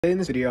In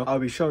this video, I'll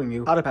be showing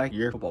you how to pack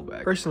your football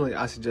bag. Personally,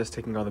 I suggest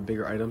taking all the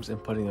bigger items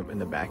and putting them in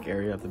the back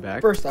area of the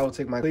bag. First, I will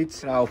take my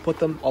cleats and I will put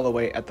them all the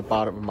way at the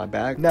bottom of my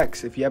bag.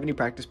 Next, if you have any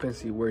practice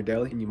pants that you wear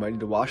daily and you might need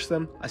to wash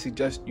them, I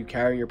suggest you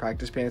carry your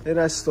practice pants and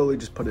I slowly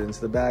just put it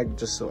into the bag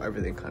just so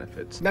everything kind of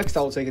fits. Next,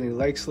 I will take any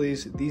leg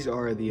sleeves. These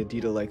are the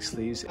Adidas leg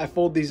sleeves. I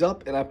fold these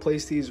up and I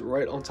place these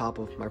right on top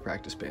of my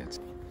practice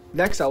pants.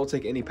 Next, I will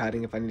take any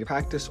padding if I need to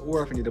practice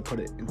or if I need to put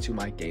it into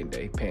my game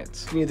day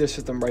pants. You can either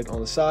sit them right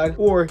on the side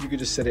or you could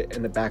just sit it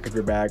in the back of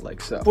your bag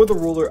like so. For the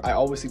roller, I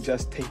always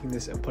suggest taking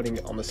this and putting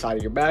it on the side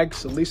of your bag,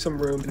 so leave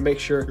some room and make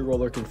sure your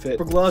roller can fit.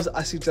 For gloves,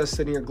 I suggest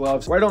setting your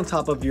gloves right on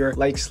top of your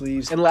leg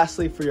sleeves. And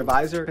lastly, for your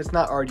visor, if it's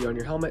not already on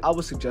your helmet, I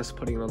would suggest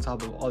putting it on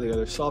top of all the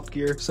other soft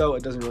gear so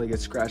it doesn't really get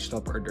scratched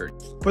up or dirty.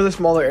 For the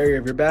smaller area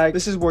of your bag,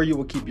 this is where you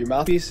will keep your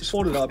mouthpiece. Just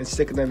fold it up and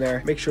stick it in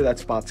there. Make sure that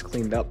spot's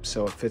cleaned up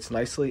so it fits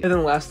nicely. And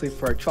then lastly,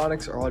 for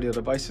electronics or audio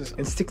devices,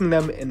 and sticking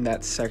them in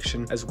that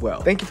section as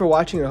well. Thank you for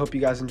watching and I hope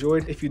you guys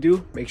enjoyed. If you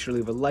do, make sure to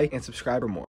leave a like and subscribe for more.